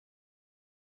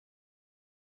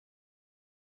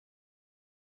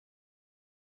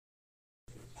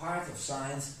part of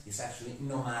science is actually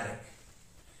nomadic.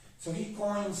 So he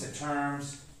coins the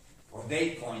terms, or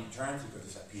they coin terms because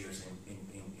this appears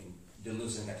in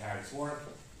Deleuze and Guattari's work,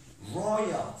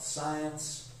 royal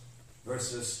science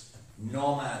versus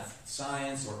nomad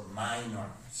science or minor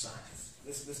science.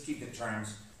 Let's keep the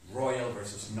terms royal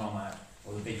versus nomad,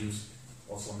 although they use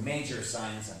also major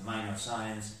science and minor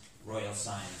science, royal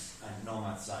science and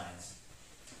nomad science.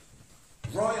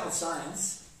 Royal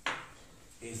science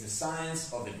is the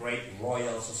science of the great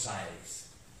royal societies.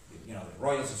 You know, the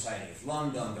Royal Society of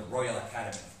London, the Royal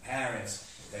Academy of Paris.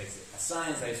 There is a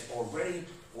science that is already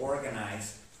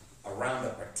organized around a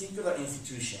particular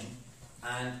institution,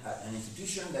 and an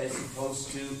institution that is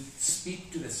supposed to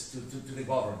speak to the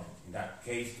government, in that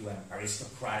case to an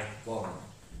aristocratic government.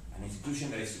 An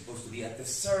institution that is supposed to be at the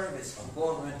service of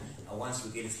government and wants to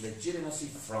get its legitimacy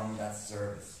from that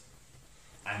service.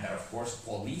 And that, of course,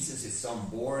 polices its own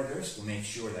borders to make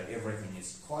sure that everything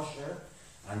is kosher,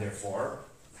 and therefore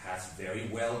has very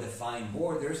well-defined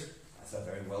borders, has a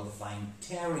very well-defined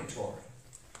territory.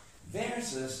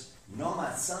 Versus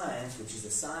nomad science, which is a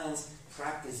science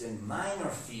practiced in minor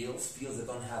fields that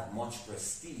don't have much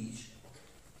prestige,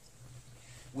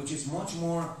 which is much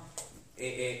more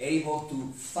able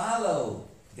to follow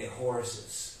the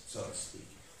horses, so to speak.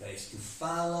 That is, to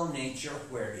follow nature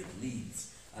where it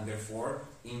leads, and therefore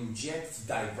injects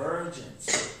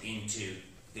divergence into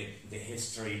the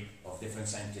history of different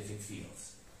scientific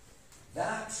fields.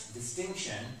 That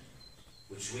distinction,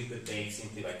 which we could make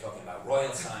simply by talking about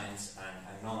royal science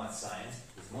and nomad science,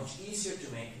 is much easier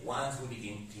to make once we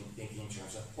begin to think in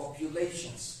terms of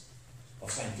populations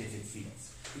of scientific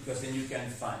fields. Because then you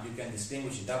can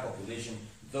distinguish in that population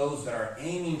those that are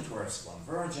aiming towards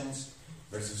convergence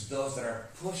versus those that are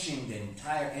pushing the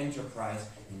entire enterprise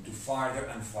into farther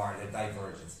and farther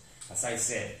divergence. As I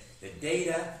said, the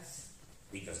data,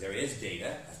 because there is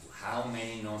data as to how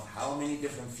many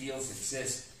different fields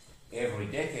exist every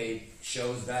decade,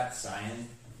 shows that science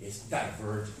is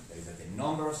divergent. That is, that the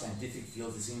number of scientific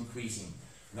fields is increasing,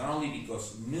 not only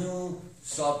because new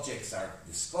subjects are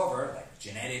discovered, like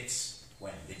genetics,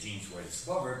 when the genes were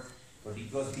discovered, but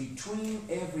because between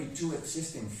every two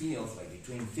existing fields, like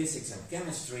between physics and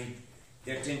chemistry,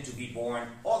 there tend to be born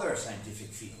other scientific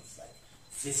fields, like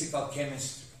physical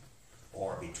chemistry,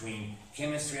 or between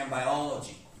chemistry and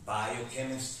biology,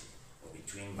 biochemistry, or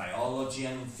between biology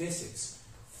and physics,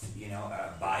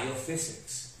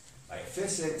 biophysics.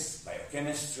 Biophysics,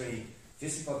 biochemistry,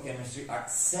 physical chemistry are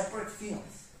separate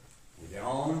fields with their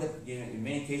own, in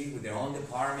many cases, with their own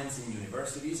departments in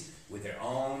universities, with their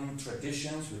own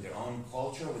traditions, with their own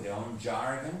culture, with their own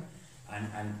jargon,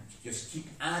 and just keep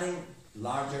adding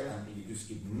larger, and you just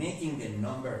keep making the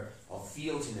number of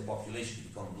fields in the population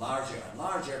become larger and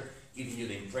larger, giving you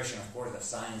the impression, of course, that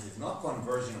science is not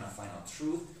converging on a final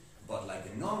truth, but like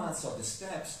the nomads of the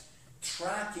steppes,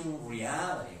 tracking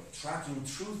reality, or tracking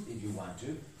truth, if you want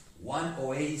to, one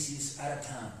oasis at a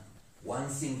time, one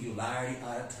singularity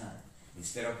at a time,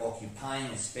 instead of occupying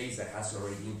a space that has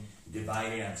already been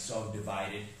divided and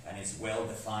subdivided and is well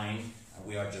defined, and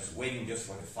we are just waiting just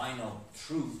for the final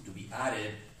truth to be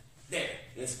added. There,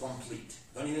 it's complete.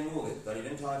 Don't even move it, don't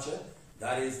even touch it.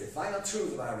 That is the final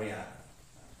truth about reality.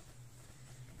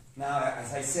 Now,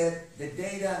 as I said, the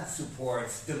data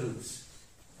supports Deleuze.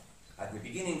 At the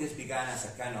beginning, this began as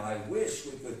a kind of, I wish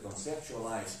we could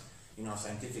conceptualize,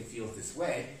 scientific fields this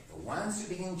way, but once you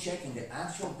begin checking the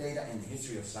actual data in the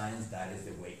history of science, that is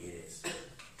the way it is.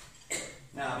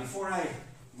 Now, before I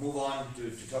move on to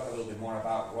talk a little bit more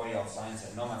about royal science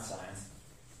and nomad science,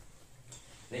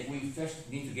 we first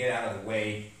need to get out of the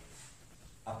way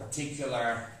a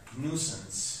particular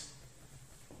nuisance,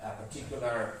 a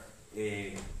particular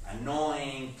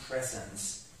annoying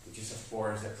presence, which is, of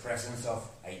course, the presence of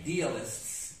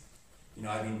idealists.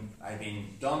 I've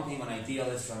been dumping on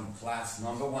idealists from class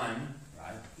number 1,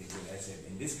 right? I said,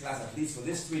 in this class, at least for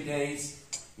these 3 days,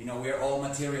 we're all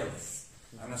materialists.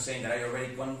 I'm not saying that I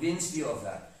already convinced you of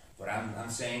that, but I'm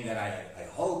saying that I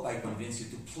hope I convince you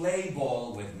to play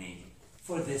ball with me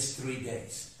for these 3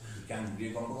 days. You can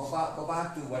go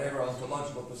back to whatever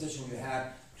ontological position you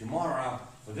have tomorrow.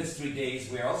 For these 3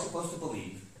 days, we are all supposed to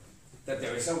believe that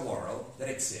there is a world that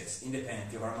exists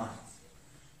independently of our minds.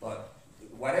 But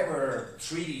whatever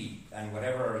treaty and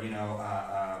whatever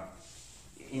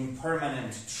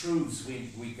impermanent truths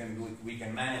we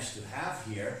can manage to have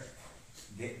here,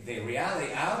 the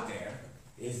reality out there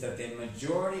is that the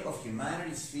majority of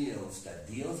humanities fields that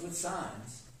deals with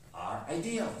science are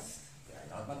idealists. They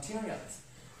are not materialists.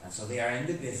 And so they are in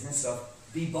the business of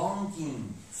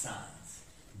debunking science.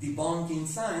 Debunking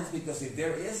science, because if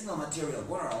there is no material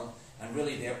world, and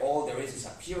really all there is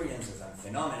appearances and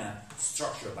phenomena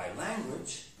structured by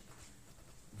language,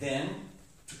 then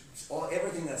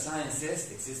everything that science is,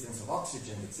 the existence of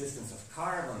oxygen, the existence of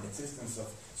carbon, the existence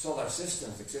of solar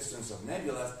systems, the existence of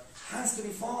nebulas, has to be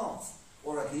false,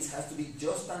 or at least has to be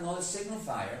just another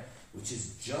signifier, which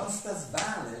is just as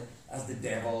valid as the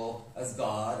devil, as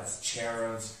God, as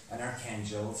cherubs and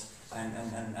archangels,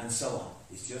 and so on.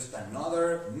 It's just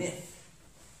another myth.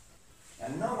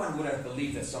 And no one would have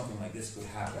believed that something like this could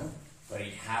happen, but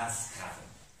it has happened.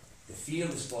 The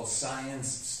field is called science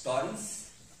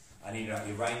studies, and it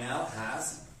right now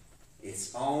has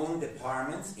its own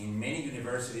departments in many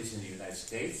universities in the United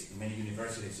States, in many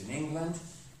universities in England.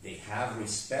 They have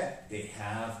respect, they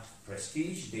have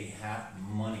prestige, they have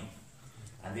money.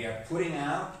 And they are putting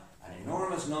out an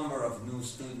enormous number of new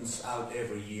students out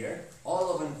every year,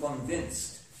 all of them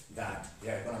convinced that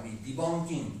they are going to be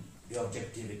debunking the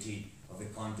objectivity of the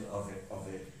content of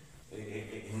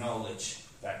the knowledge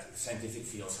that scientific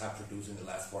fields have produced in the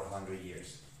last 400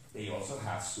 years. They also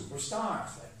have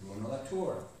superstars like Bruno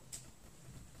Latour.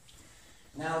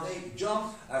 Now they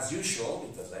jump, as usual,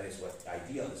 because that is what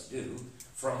idealists do,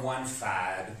 from one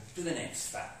fad to the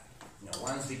next fad.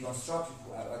 Once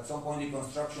at some point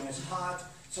deconstruction is hot,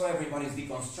 so everybody's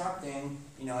deconstructing,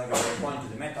 everybody's going to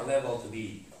the meta level to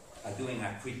be doing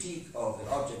a critique of the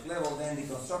object level, then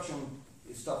deconstruction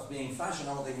stops being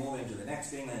fashionable, they move into the next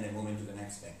thing, and they move into the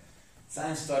next thing.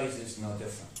 Science studies is no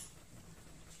different.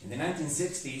 In the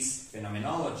 1960s,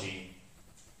 phenomenology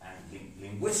and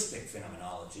linguistic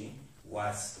phenomenology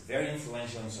was very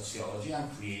influential in sociology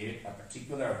and created a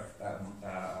particular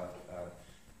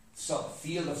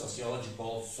subfield of sociology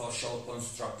called social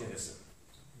constructivism.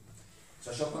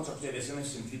 Social constructivism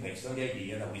is simply based on the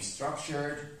idea that we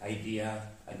structured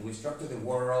the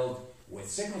world with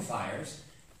signifiers.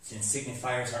 Since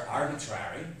signifiers are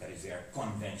arbitrary, that is, they are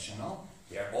conventional,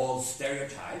 they are all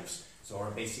stereotypes,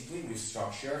 so basically we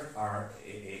structure our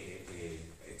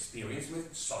experience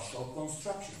with social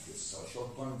constructions, with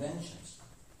social conventions.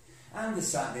 And the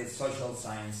social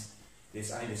science, the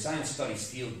science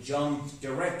studies field jumped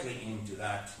directly into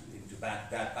that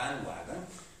bandwagon.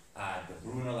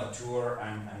 Bruno Latour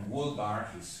and Woolbar,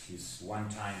 his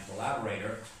one-time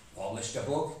collaborator, published a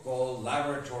book called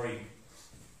Laboratory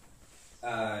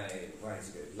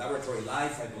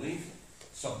Life, I believe,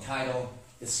 subtitled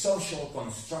The Social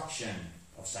Construction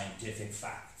of Scientific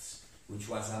Facts, which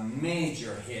was a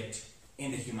major hit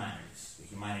in the humanities. The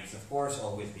humanities, of course,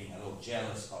 always being a little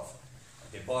jealous of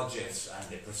the budgets and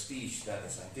the prestige that the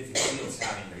scientific fields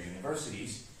have in their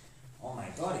universities. Oh my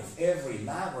God, if every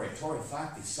laboratory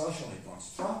fact is socially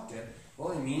constructed,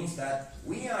 well, it means that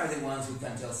we are the ones who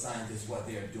can tell scientists what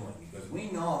they are doing, because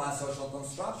we know about social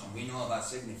construction, we know about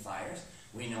signifiers,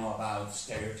 we know about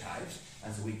stereotypes,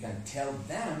 and so we can tell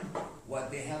them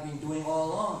what they have been doing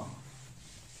all along.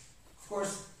 Of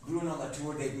course, Bruno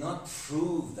Latour did not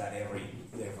prove that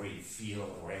every field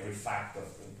or every fact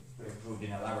proved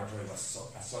in a laboratory was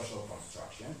a social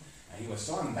construction, and he was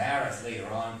so embarrassed later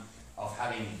on of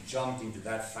having jumped into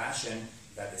that fashion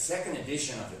that the second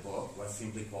edition of the book was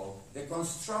simply called The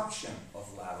Construction of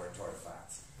Laboratory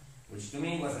Facts, which to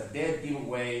me was a dead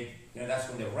giveaway. That's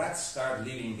when the rats start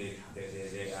leaving the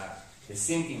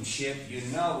sinking ship.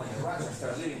 When the rats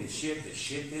start leaving the ship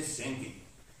is sinking.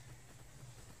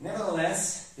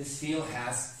 Nevertheless, this field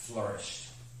has flourished.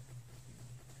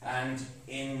 And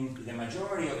in the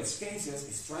majority of its cases,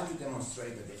 it's trying to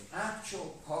demonstrate that the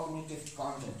actual cognitive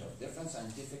content of different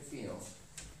scientific fields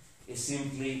is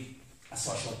simply a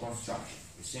social construction.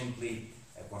 It's simply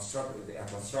a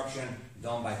construction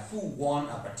done by who won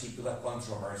a particular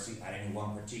controversy at any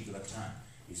one particular time.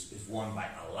 It's won by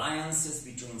alliances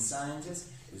between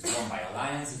scientists. It's won by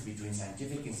alliances between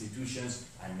scientific institutions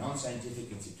and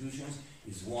non-scientific institutions.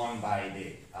 Is won by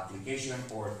the application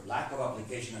or lack of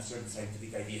application of certain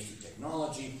scientific ideas to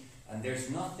technology, and there's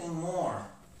nothing more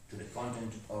to the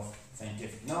content of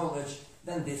scientific knowledge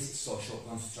than this social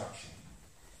construction.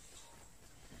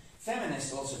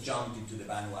 Feminists also jumped into the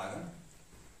bandwagon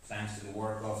thanks to the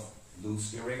work of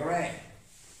Luce Irigaray,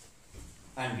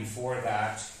 and before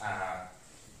that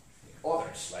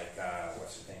others like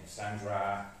what's her name,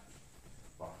 Sandra,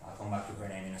 well, I'll come back to her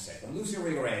name in a second. Luce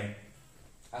Irigaray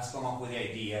has come up with the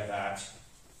idea that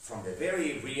from the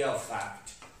very real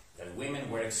fact that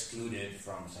women were excluded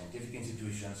from scientific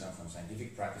institutions and from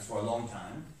scientific practice for a long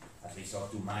time, at least up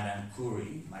to Madame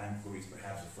Curie. Madame Curie is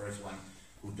perhaps the first one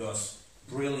who does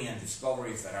brilliant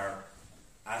discoveries that are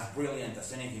as brilliant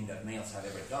as anything that males have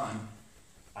ever done.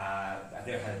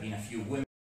 There have been a few women